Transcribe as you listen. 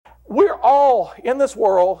We're all in this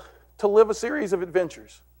world to live a series of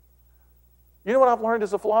adventures. You know what I've learned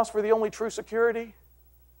as a philosopher? The only true security,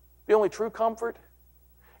 the only true comfort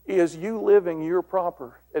is you living your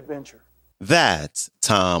proper adventure. That's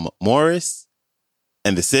Tom Morris,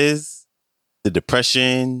 and this is the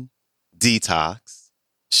Depression Detox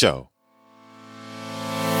Show.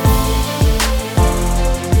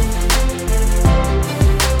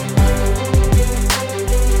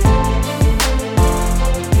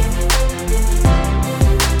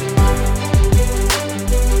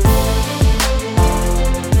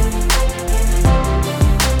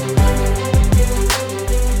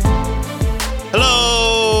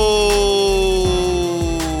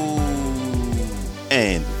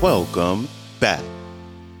 Welcome back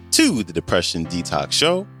to the Depression Detox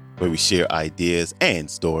Show, where we share ideas and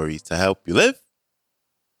stories to help you live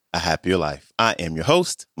a happier life. I am your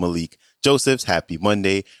host, Malik Josephs. Happy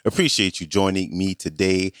Monday. Appreciate you joining me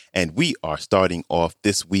today. And we are starting off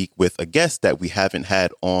this week with a guest that we haven't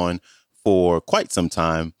had on for quite some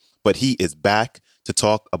time, but he is back to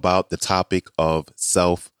talk about the topic of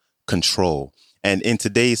self-control. And in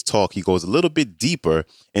today's talk, he goes a little bit deeper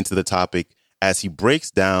into the topic as he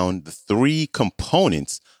breaks down the three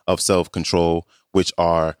components of self-control, which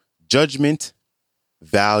are judgment,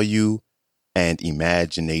 value, and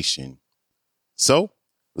imagination. So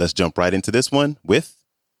let's jump right into this one with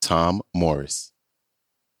Tom Morris.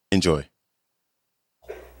 Enjoy.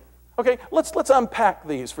 Okay, let's unpack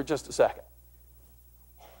these for just a second.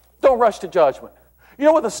 Don't rush to judgment. You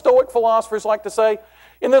know what the Stoic philosophers like to say?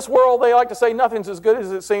 In this world, they like to say nothing's as good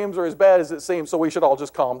as it seems or as bad as it seems, so we should all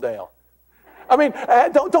just calm down. I mean,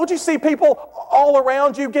 don't you see people all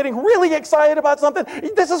around you getting really excited about something?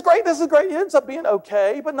 This is great, this is great. It ends up being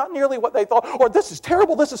okay, but not nearly what they thought. Or this is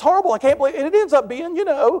terrible, this is horrible, I can't believe it. It ends up being,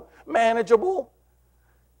 manageable.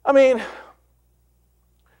 I mean,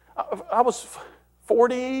 I was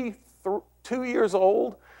 42 years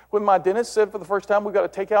old when my dentist said for the first time, we've got to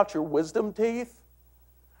take out your wisdom teeth.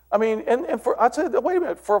 I mean, I said, wait a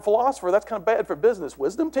minute, for a philosopher, that's kind of bad for business.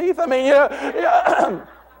 Wisdom teeth? I mean, yeah.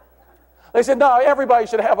 They said, no, everybody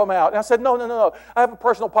should have them out. And I said, no. I have a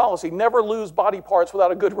personal policy. Never lose body parts without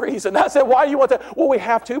a good reason. And I said, why do you want that? Well, we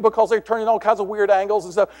have to because they're turning all kinds of weird angles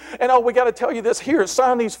and stuff. And we got to tell you this here.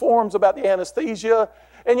 Sign these forms about the anesthesia.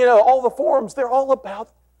 And, all the forms, they're all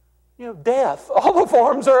about, death. All the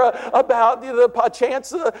forms are about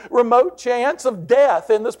the remote chance of death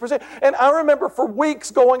in this procedure. And I remember for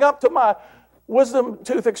weeks going up to my wisdom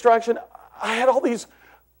tooth extraction, I had all these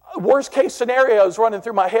worst case scenarios running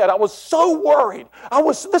through my head. I was so worried.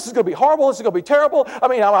 This is going to be horrible. This is going to be terrible. I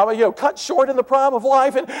mean, I'm cut short in the prime of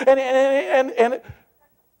life, and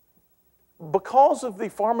because of the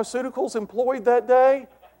pharmaceuticals employed that day,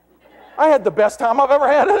 I had the best time I've ever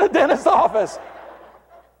had at a dentist's office.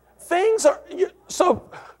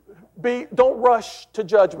 Don't rush to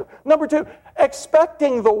judgment. Number two,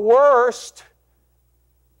 expecting the worst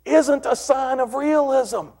isn't a sign of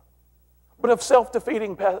realism, but of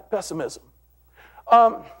self-defeating pessimism.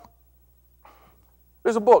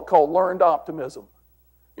 There's a book called Learned Optimism.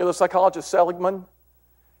 The psychologist Seligman,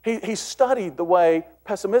 he studied the way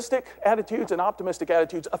pessimistic attitudes and optimistic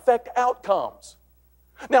attitudes affect outcomes.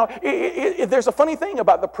 Now, there's a funny thing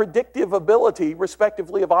about the predictive ability,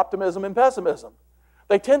 respectively, of optimism and pessimism.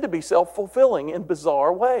 They tend to be self-fulfilling in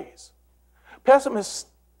bizarre ways. Pessimists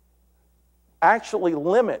actually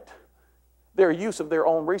limit their use of their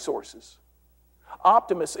own resources.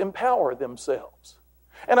 Optimists empower themselves.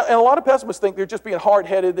 And a lot of pessimists think they're just being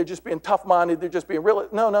hard-headed, they're just being tough-minded, they're just being real.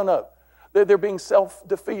 No. They're being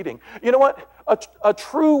self-defeating. You know what? A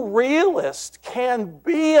true realist can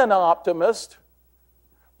be an optimist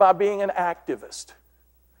by being an activist.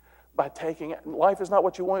 By taking it. Life is not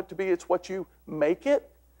what you want it to be, it's what you make it.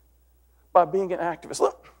 By being an activist.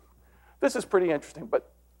 Look, this is pretty interesting,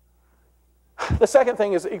 but the second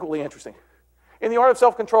thing is equally interesting. In the art of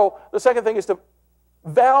self-control, the second thing is to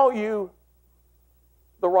value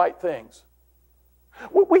the right things.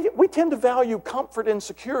 We tend to value comfort and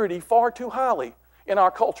security far too highly in our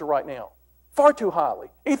culture right now. Far too highly.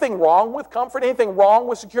 Anything wrong with comfort? Anything wrong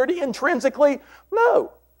with security intrinsically?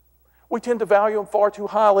 No. We tend to value them far too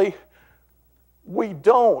highly. We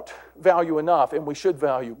don't value enough, and we should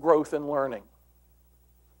value growth and learning.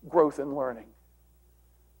 Growth and learning.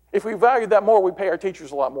 If we valued that more, we'd pay our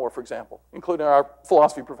teachers a lot more, for example, including our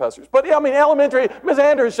philosophy professors. But, elementary, Ms.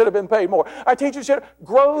 Andrews should have been paid more. Our teachers should have.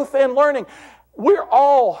 Growth and learning. We're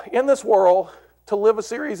all in this world to live a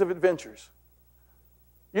series of adventures.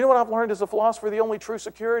 You know what I've learned as a philosopher? The only true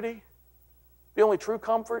security, the only true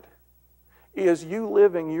comfort is you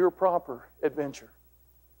living your proper adventure.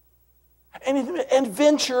 And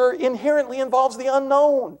adventure inherently involves the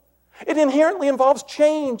unknown. It inherently involves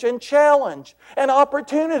change and challenge and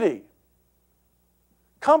opportunity.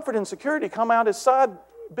 Comfort and security come out as side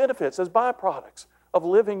benefits, as byproducts of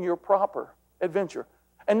living your proper adventure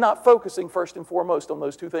and not focusing first and foremost on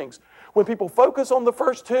those two things. When people focus on the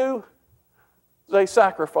first two, they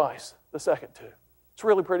sacrifice the second two. It's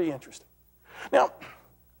really pretty interesting. Now,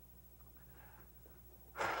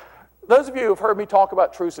 those of you who have heard me talk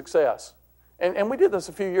about true success, and we did this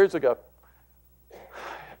a few years ago,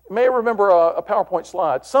 you may remember a PowerPoint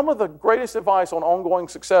slide. Some of the greatest advice on ongoing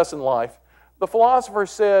success in life, the philosopher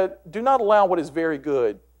said, do not allow what is very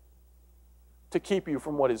good to keep you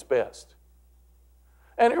from what is best.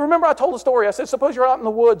 And remember I told the story. I said, suppose you're out in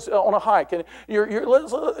the woods on a hike, and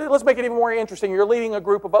let's make it even more interesting. You're leading a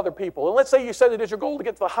group of other people. And let's say you set it as your goal to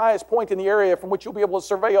get to the highest point in the area from which you'll be able to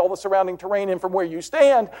survey all the surrounding terrain, and from where you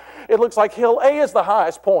stand, it looks like Hill A is the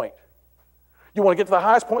highest point. You want to get to the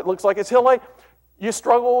highest point, it looks like it's Hill A. You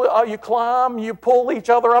struggle, you climb, you pull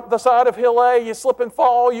each other up the side of Hill A, you slip and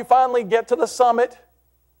fall, you finally get to the summit,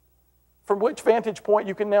 from which vantage point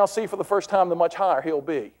you can now see for the first time the much higher Hill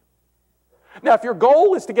B. Now, if your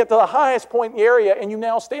goal is to get to the highest point in the area and you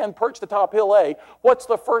now stand perched atop Hill A, what's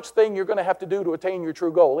the first thing you're going to have to do to attain your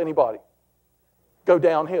true goal? Anybody? Go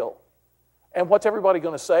downhill. And what's everybody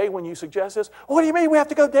going to say when you suggest this? What do you mean we have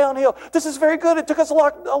to go downhill? This is very good. It took us a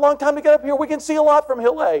long time to get up here. We can see a lot from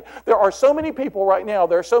Hill A. There are so many people right now,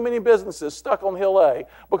 there are so many businesses stuck on Hill A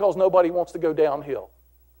because nobody wants to go downhill.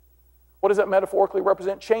 What does that metaphorically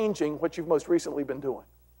represent? Changing what you've most recently been doing.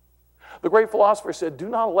 The great philosopher said, do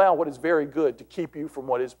not allow what is very good to keep you from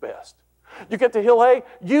what is best. You get to Hill A,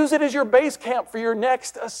 use it as your base camp for your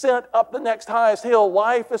next ascent up the next highest hill.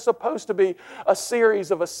 Life is supposed to be a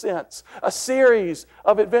series of ascents, a series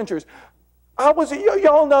of adventures.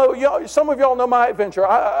 Y'all know, some of y'all know my adventure.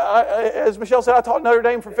 As Michelle said, I taught Notre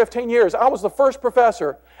Dame for 15 years. I was the first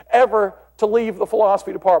professor ever to leave the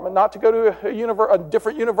philosophy department, not to go to a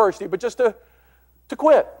different university, but just to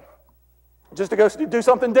quit, just to go do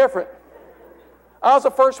something different. I was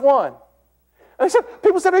the first one. And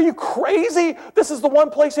people said, are you crazy? This is the one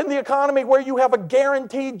place in the economy where you have a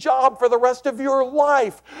guaranteed job for the rest of your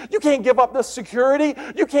life. You can't give up this security.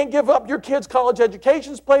 You can't give up your kids' college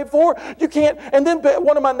educations paid for. You can't. And then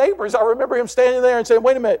one of my neighbors, I remember him standing there and saying,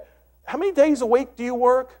 wait a minute, how many days a week do you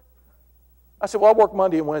work? I said, well, I work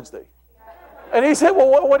Monday and Wednesday. And he said,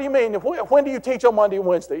 well, what do you mean? When do you teach on Monday and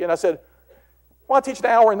Wednesday? And I said, well, I teach an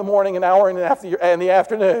hour in the morning, an hour in the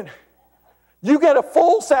afternoon. You get a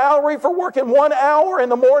full salary for working 1 hour in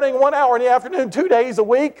the morning, 1 hour in the afternoon, 2 days a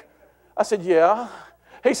week? I said, yeah.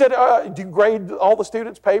 He said, do you grade all the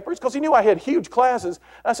students' papers? Because he knew I had huge classes.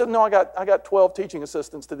 I said, no, I got 12 teaching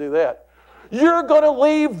assistants to do that. You're going to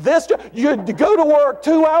leave this job. You go to work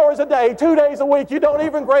 2 hours a day, 2 days a week. You don't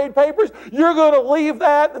even grade papers. You're going to leave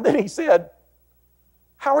that? And then he said,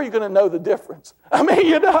 how are you going to know the difference? I mean,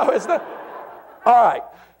 it's not. All right.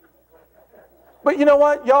 But you know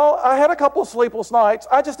what, y'all? I had a couple of sleepless nights.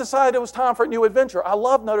 I just decided it was time for a new adventure. I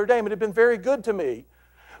love Notre Dame. It had been very good to me.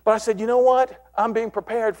 But I said, you know what? I'm being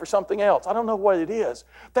prepared for something else. I don't know what it is.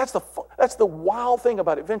 That's the wild thing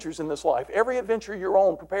about adventures in this life. Every adventure you're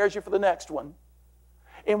on prepares you for the next one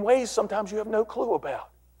in ways sometimes you have no clue about.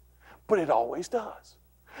 But it always does.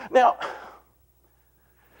 Now,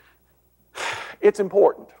 it's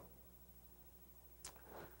important.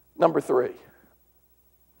 Number 3.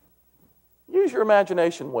 Use your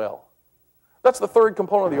imagination well. That's the third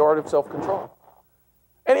component of the art of self-control.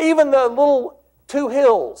 And even the little 2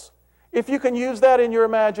 hills, if you can use that in your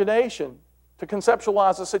imagination to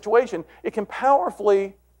conceptualize a situation, it can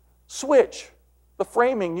powerfully switch the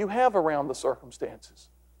framing you have around the circumstances,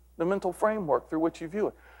 the mental framework through which you view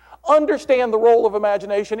it. Understand the role of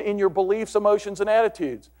imagination in your beliefs, emotions, and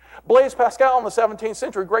attitudes. Blaise Pascal in the 17th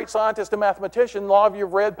century, great scientist and mathematician. A lot of you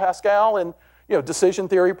have read Pascal and decision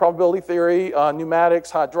theory, probability theory, pneumatics,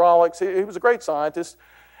 hydraulics. He was a great scientist.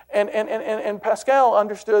 And Pascal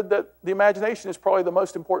understood that the imagination is probably the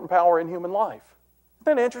most important power in human life.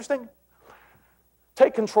 Isn't that interesting?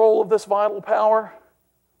 Take control of this vital power.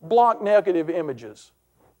 Block negative images.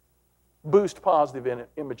 Boost positive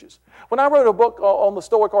images. When I wrote a book on the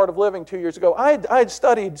Stoic art of living 2 years ago, I had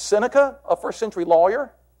studied Seneca, a first century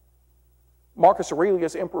lawyer, Marcus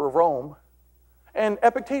Aurelius, emperor of Rome, and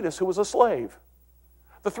Epictetus, who was a slave.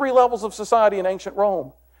 The 3 levels of society in ancient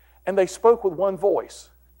Rome. And they spoke with one voice.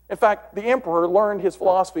 In fact, the emperor learned his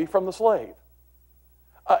philosophy from the slave.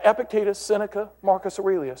 Epictetus, Seneca, Marcus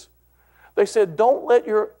Aurelius. They said, don't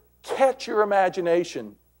catch your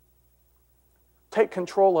imagination. Take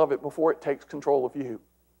control of it before it takes control of you.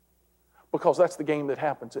 because that's the game that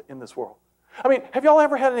happens in this world. I mean, have y'all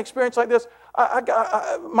ever had an experience like this?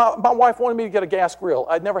 My wife wanted me to get a gas grill.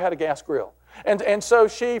 I'd never had a gas grill. And so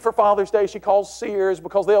she, for Father's Day, she calls Sears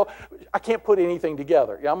because I can't put anything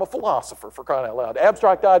together. Yeah, I'm a philosopher, for crying out loud.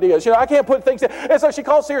 Abstract ideas. I can't put things together. And so she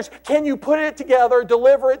calls Sears, can you put it together,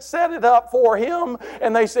 deliver it, set it up for him?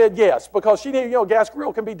 And they said yes, because she knew, gas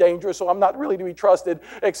grill can be dangerous, so I'm not really to be trusted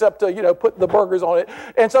except to, put the burgers on it.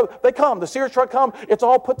 And so they come, the Sears truck come, it's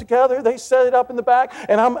all put together, they set it up in the back,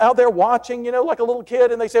 and I'm out there watching, like a little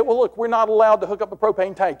kid, and they say, well, look, we're not allowed to hook up a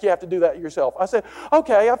propane tank. You have to do that yourself. I said,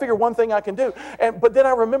 okay, I figure one thing I can do. But then I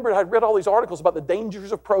remembered I'd read all these articles about the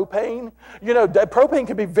dangers of propane. Propane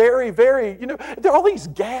can be very, very, there are all these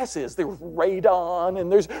gases. There's radon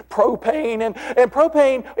and there's propane. And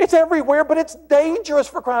propane, it's everywhere, but it's dangerous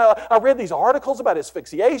for crying out loud. I read these articles about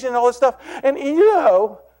asphyxiation and all this stuff. And,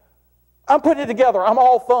 I'm putting it together. I'm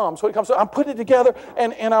all thumbs when it comes to I'm putting it together,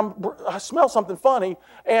 and I smell something funny,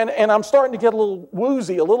 and I'm starting to get a little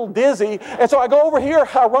woozy, a little dizzy. And so I go over here,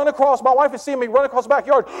 I run across, my wife is seeing me run across the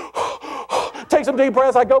backyard, take some deep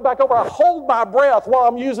breaths, I go back over, I hold my breath while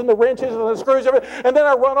I'm using the wrenches and the screws, and then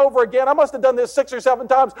I run over again. I must have done this 6 or 7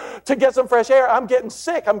 times to get some fresh air. I'm getting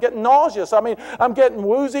sick. I'm getting nauseous. I'm getting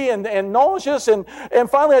woozy and nauseous, and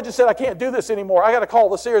finally I just said, I can't do this anymore. I got to call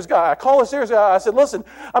the Sears guy. I call the Sears guy. I said, listen,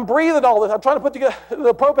 I'm breathing all this. I'm trying to put together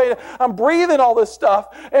the propane. I'm breathing all this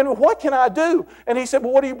stuff, and what can I do? And he said,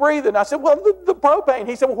 well, what are you breathing? I said, well, the propane.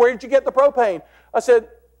 He said, well, where did you get the propane? I said,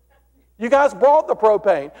 you guys brought the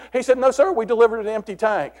propane. He said, no, sir, we delivered an empty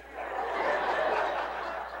tank.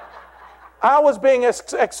 I was being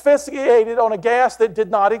asphyxiated on a gas that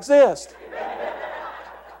did not exist.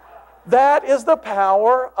 That is the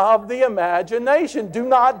power of the imagination. Do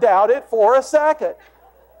not doubt it for a second.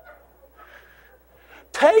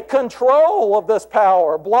 Take control of this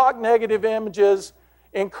power. Block negative images.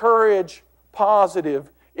 Encourage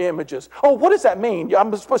positive images. Oh, what does that mean?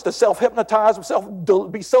 I'm supposed to self-hypnotize,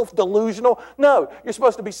 be self-delusional? No, you're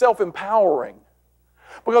supposed to be self-empowering.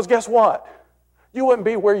 Because guess what? You wouldn't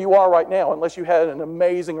be where you are right now unless you had an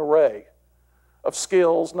amazing array of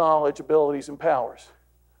skills, knowledge, abilities, and powers.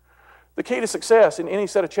 The key to success in any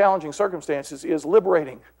set of challenging circumstances is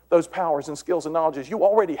liberating those powers and skills and knowledges you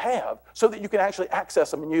already have so that you can actually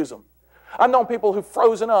access them and use them. I've known people who've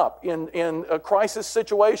frozen up in crisis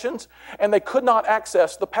situations, and they could not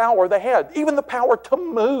access the power they had, even the power to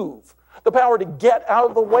move, the power to get out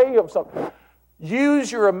of the way of something. Use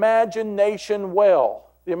your imagination well.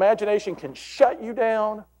 The imagination can shut you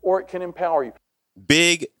down or it can empower you.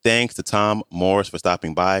 Big thanks to Tom Morris for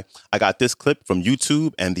stopping by. I got this clip from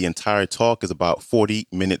YouTube, and the entire talk is about 40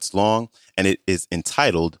 minutes long, and it is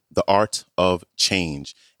entitled The Art of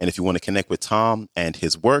Change. And if you want to connect with Tom and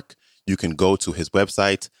his work, you can go to his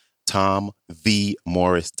website,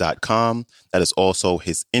 tomvmorris.com. That is also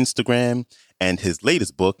his Instagram, and his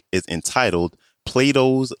latest book is entitled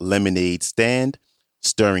Plato's Lemonade Stand,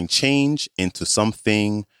 Stirring Change into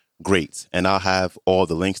Something Great. And I'll have all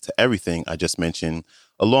the links to everything I just mentioned,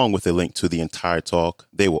 along with a link to the entire talk.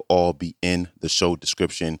 They will all be in the show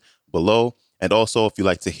description below. And also, if you'd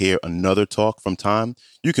like to hear another talk from Tom,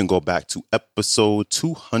 you can go back to episode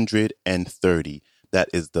 230. That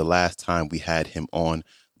is the last time we had him on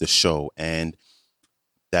the show. And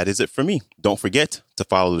that is it for me. Don't forget to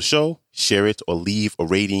follow the show, share it, or leave a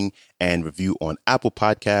rating and review on Apple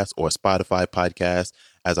Podcasts or Spotify Podcasts.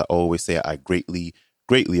 As I always say, I greatly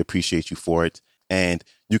appreciate you for it. And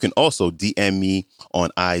you can also DM me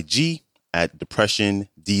on IG at Depression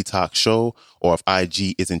Detox Show, or if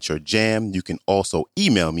IG isn't your jam, you can also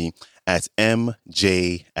email me at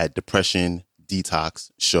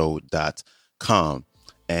mj@depressiondetoxshow.com.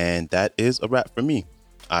 And that is a wrap for me.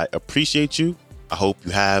 I appreciate you. I hope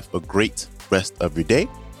you have a great rest of your day,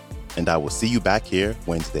 and I will see you back here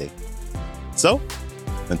Wednesday. So,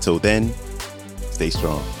 until then, stay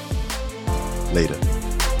strong. Later.